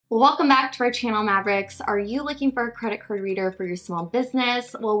Welcome back to our channel, Mavericks. Are you looking for a credit card reader for your small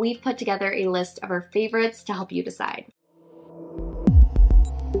business? Well, we've put together a list of our favorites to help you decide.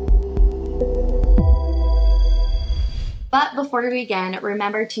 But before we begin,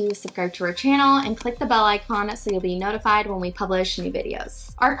 remember to subscribe to our channel and click the bell icon so you'll be notified when we publish new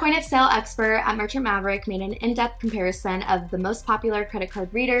videos. Our point of sale expert at Merchant Maverick made an in-depth comparison of the most popular credit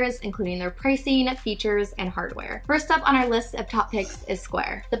card readers, including their pricing, features, and hardware. First up on our list of top picks is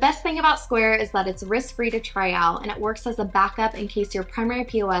Square. The best thing about Square is that it's risk-free to try out, and it works as a backup in case your primary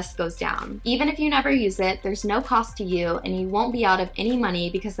POS goes down. Even if you never use it, there's no cost to you, and you won't be out of any money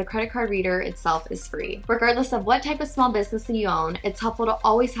because the credit card reader itself is free. Regardless of what type of small business you own, it's helpful to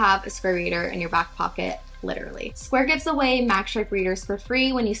always have a Square reader in your back pocket. Literally. Square gives away MagStripe readers for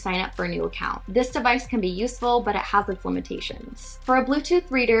free when you sign up for a new account. This device can be useful, but it has its limitations. For a Bluetooth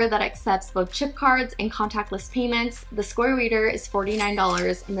reader that accepts both chip cards and contactless payments, the Square reader is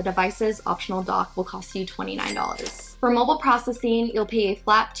 $49 and the device's optional dock will cost you $29. For mobile processing, you'll pay a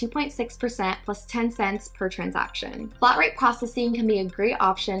flat 2.6% plus 10 cents per transaction. Flat rate processing can be a great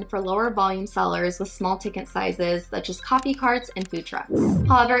option for lower volume sellers with small ticket sizes, such as coffee carts and food trucks.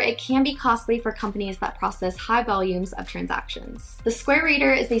 However, it can be costly for companies that process high volumes of transactions. The Square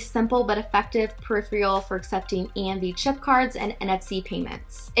reader is a simple but effective peripheral for accepting EMV chip cards and NFC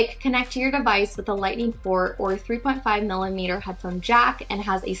payments. It can connect to your device with a Lightning port or a 3.5mm headphone jack and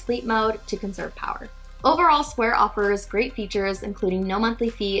has a sleep mode to conserve power. Overall, Square offers great features including no monthly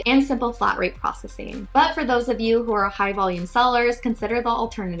fee and simple flat rate processing. But for those of you who are high volume sellers, consider the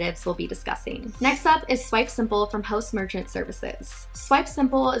alternatives we'll be discussing. Next up is Swipe Simple from Host Merchant Services. Swipe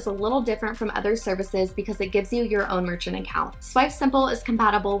Simple is a little different from other services because it gives you your own merchant account. Swipe Simple is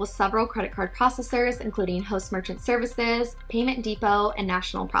compatible with several credit card processors including Host Merchant Services, Payment Depot, and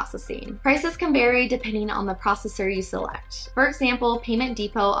National Processing. Prices can vary depending on the processor you select. For example, Payment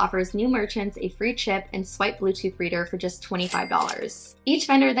Depot offers new merchants a free chip and Swipe Bluetooth reader for just $25. Each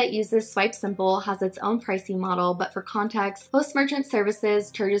vendor that uses Swipe Simple has its own pricing model, but for context, Host Merchant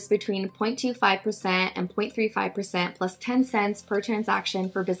Services charges between 0.25% and 0.35% plus 10 cents per transaction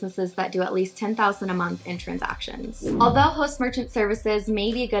for businesses that do at least $10,000 a month in transactions. Although Host Merchant Services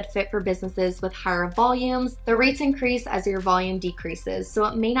may be a good fit for businesses with higher volumes, the rates increase as your volume decreases, so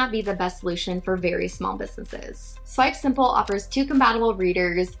it may not be the best solution for very small businesses. Swipe Simple offers two compatible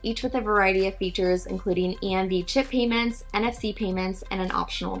readers, each with a variety of features including EMV chip payments, NFC payments, and an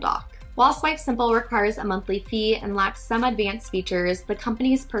optional dock. While Swipe Simple requires a monthly fee and lacks some advanced features, the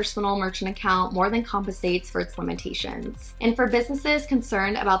company's personal merchant account more than compensates for its limitations. And for businesses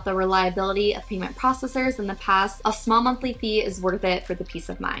concerned about the reliability of payment processors in the past, a small monthly fee is worth it for the peace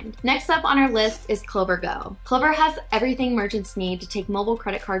of mind. Next up on our list is Clover Go. Clover has everything merchants need to take mobile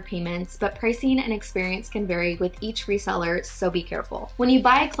credit card payments, but pricing and experience can vary with each reseller, so be careful. When you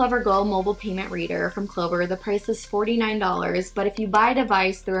buy a Clover Go mobile payment reader from Clover, the price is $49, but if you buy a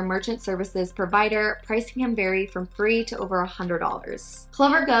device through a merchant services provider, pricing can vary from free to over $100.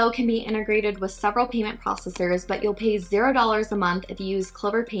 Clover Go can be integrated with several payment processors, but you'll pay $0 a month if you use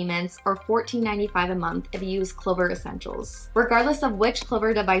Clover Payments or $14.95 a month if you use Clover Essentials. Regardless of which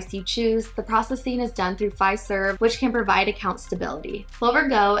Clover device you choose, the processing is done through Fiserv, which can provide account stability. Clover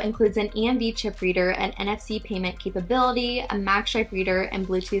Go includes an EMV chip reader and NFC payment capability, a MagStripe reader, and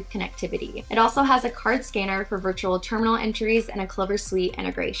Bluetooth connectivity. It also has a card scanner for virtual terminal entries and a Clover Suite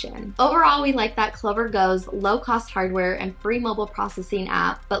integration. Overall, we like that Clover Go's low-cost hardware and free mobile processing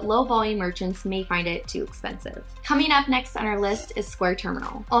app, but low-volume merchants may find it too expensive. Coming up next on our list is Square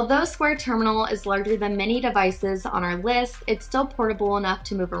Terminal. Although Square Terminal is larger than many devices on our list, it's still portable enough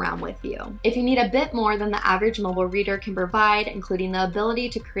to move around with you. If you need a bit more than the average mobile reader can provide, including the ability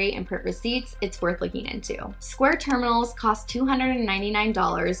to create and print receipts, it's worth looking into. Square Terminals cost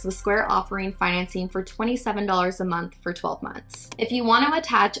 $299, with Square offering financing for $27 a month for 12 months. If you want to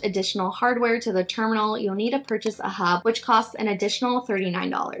attach additional hardware to the terminal, you'll need to purchase a hub, which costs an additional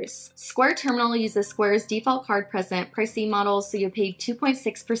 $39. Square Terminal uses Square's default card present pricing model, so you pay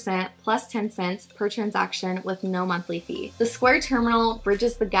 2.6% plus 10 cents per transaction with no monthly fee. The Square Terminal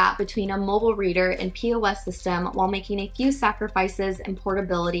bridges the gap between a mobile reader and POS system while making a few sacrifices in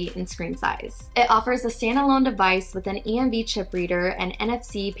portability and screen size. It offers a standalone device with an EMV chip reader and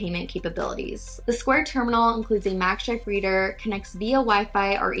NFC payment capabilities. The Square Terminal includes a MagStripe reader, connects via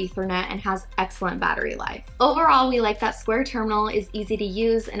Wi-Fi or Ethernet Ethernet and has excellent battery life. Overall, we like that Square Terminal is easy to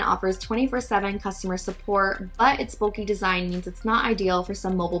use and offers 24/7 customer support, but its bulky design means it's not ideal for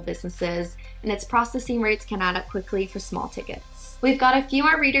some mobile businesses, and its processing rates can add up quickly for small tickets. We've got a few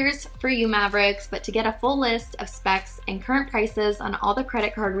more readers for you Mavericks, but to get a full list of specs and current prices on all the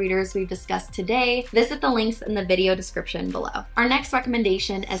credit card readers we've discussed today, visit the links in the video description below. Our next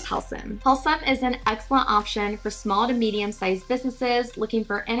recommendation is Helcim. Helcim is an excellent option for small to medium-sized businesses looking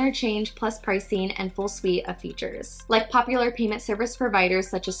for interchange plus pricing and full suite of features. Like popular payment service providers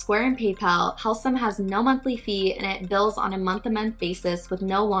such as Square and PayPal, Helcim has no monthly fee and it bills on a month-to-month basis with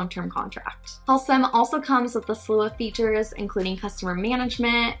no long-term contract. Helcim also comes with a slew of features including customer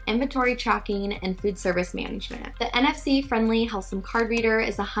management, inventory tracking, and food service management. The NFC-friendly Helcim card reader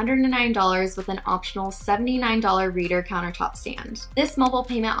is $109 with an optional $79 reader countertop stand. This mobile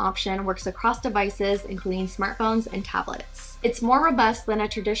payment option works across devices including smartphones and tablets. It's more robust than a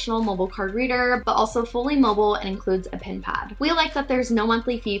traditional mobile card reader, but also fully mobile and includes a PIN pad. We like that there's no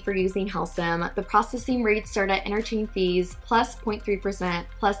monthly fee for using Helcim. The processing rates start at interchange fees plus 0.3%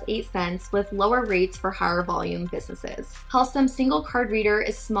 plus 8 cents with lower rates for higher volume businesses. Helcim's single card reader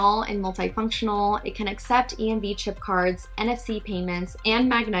is small and multifunctional. It can accept EMV chip cards, NFC payments, and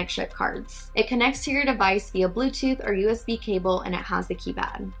magnetic chip cards. It connects to your device via Bluetooth or USB cable, and it has a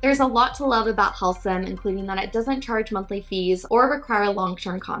keypad. There's a lot to love about Helcim, including that it doesn't charge monthly fees or require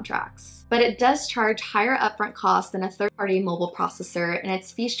long-term contracts. But it does charge higher upfront costs than a third-party mobile processor, and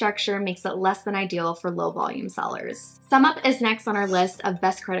its fee structure makes it less than ideal for low-volume sellers. SumUp is next on our list of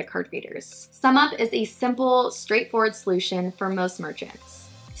best credit card readers. SumUp is a simple, straightforward solution for most merchants.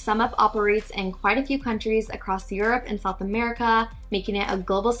 SumUp operates in quite a few countries across Europe and South America, making it a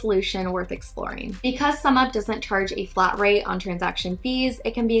global solution worth exploring. Because SumUp doesn't charge a flat rate on transaction fees,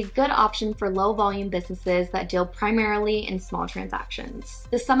 it can be a good option for low volume businesses that deal primarily in small transactions.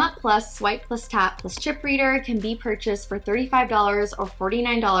 The SumUp Plus Swipe Plus Tap Plus Chip Reader can be purchased for $35 or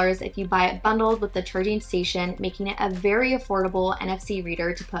 $49 if you buy it bundled with the charging station, making it a very affordable NFC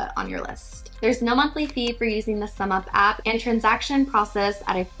reader to put on your list. There's no monthly fee for using the SumUp app and transaction process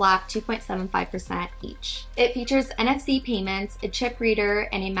at a flat 2.75% each. It features NFC payments, a chip reader,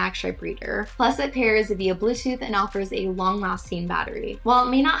 and a MagStripe reader. Plus it pairs via Bluetooth and offers a long-lasting battery. While it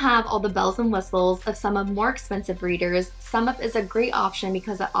may not have all the bells and whistles of some of more expensive readers, SumUp is a great option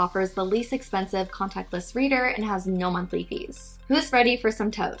because it offers the least expensive contactless reader and has no monthly fees. Who's ready for some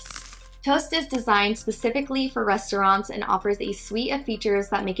toast? Toast is designed specifically for restaurants and offers a suite of features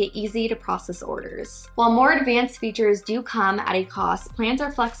that make it easy to process orders. While more advanced features do come at a cost, plans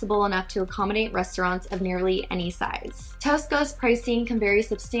are flexible enough to accommodate restaurants of nearly any size. Toast Go's pricing can vary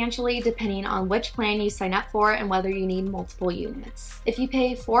substantially depending on which plan you sign up for and whether you need multiple units. If you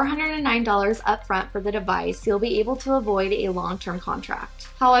pay $409 upfront for the device, you'll be able to avoid a long-term contract.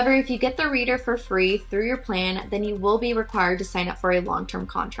 However, if you get the reader for free through your plan, then you will be required to sign up for a long-term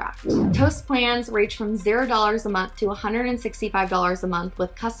contract. Toast plans range from $0 a month to $165 a month,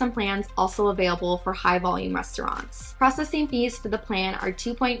 with custom plans also available for high-volume restaurants. Processing fees for the plan are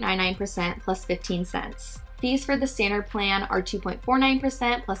 2.99% plus 15 cents. Fees for the standard plan are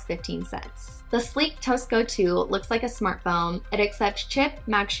 2.49% plus 15 cents. The sleek Toast Go 2 looks like a smartphone. It accepts chip,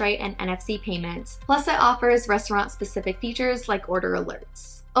 MagStripe, and NFC payments. Plus it offers restaurant-specific features like order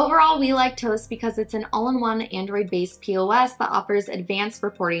alerts. Overall, we like Toast because it's an all-in-one Android-based POS that offers advanced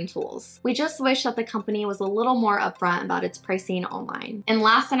reporting tools. We just wish that the company was a little more upfront about its pricing online. And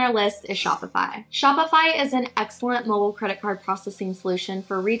last on our list is Shopify. Shopify is an excellent mobile credit card processing solution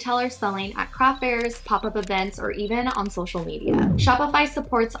for retailers selling at craft fairs, pop-up events, or even on social media. Shopify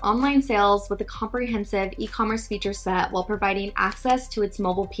supports online sales with a comprehensive e-commerce feature set while providing access to its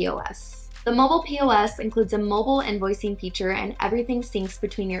mobile POS. The mobile POS includes a mobile invoicing feature, and everything syncs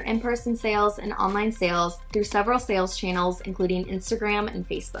between your in-person sales and online sales through several sales channels, including Instagram and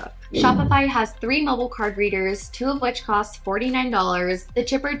Facebook. Shopify has 3 mobile card readers, 2 of which cost $49, the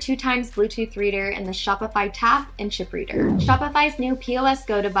Chipper 2x Bluetooth reader, and the Shopify Tap and Chip Reader. Shopify's new POS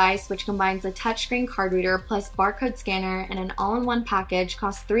Go device, which combines a touchscreen card reader plus barcode scanner and an all-in-one package,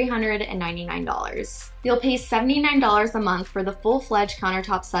 costs $399. You'll pay $79 a month for the full-fledged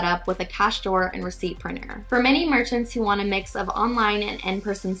countertop setup with a cash store and receipt printer. For many merchants who want a mix of online and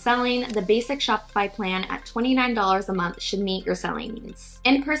in-person selling, the basic Shopify plan at $29 a month should meet your selling needs.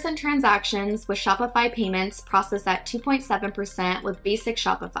 In-person transactions with Shopify payments process at 2.7% with basic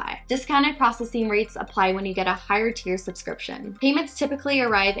Shopify. Discounted processing rates apply when you get a higher tier subscription. Payments typically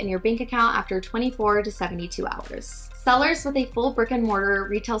arrive in your bank account after 24 to 72 hours. Sellers with a full brick-and-mortar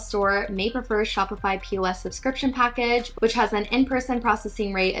retail store may prefer Shopify POS subscription package, which has an in-person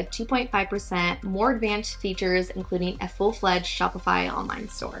processing rate of 2.5% 75% more advanced features, including a full-fledged Shopify online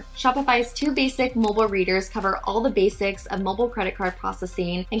store. Shopify's 2 basic mobile readers cover all the basics of mobile credit card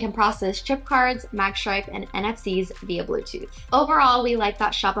processing and can process chip cards, magstripe, and NFCs via Bluetooth. Overall, we like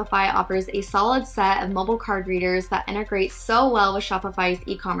that Shopify offers a solid set of mobile card readers that integrate so well with Shopify's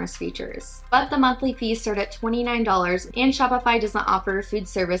e-commerce features. But the monthly fees start at $29, and Shopify does not offer food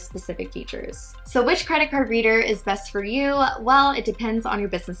service specific features. So which credit card reader is best for you? Well, it depends on your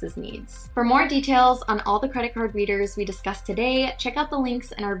business's needs. For more details on all the credit card readers we discussed today, check out the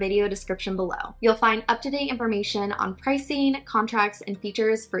links in our video description below. You'll find up-to-date information on pricing, contracts, and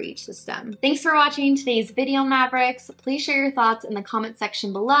features for each system. Thanks for watching today's video, Mavericks. Please share your thoughts in the comment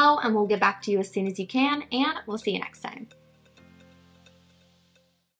section below, and we'll get back to you as soon as you can, and we'll see you next time.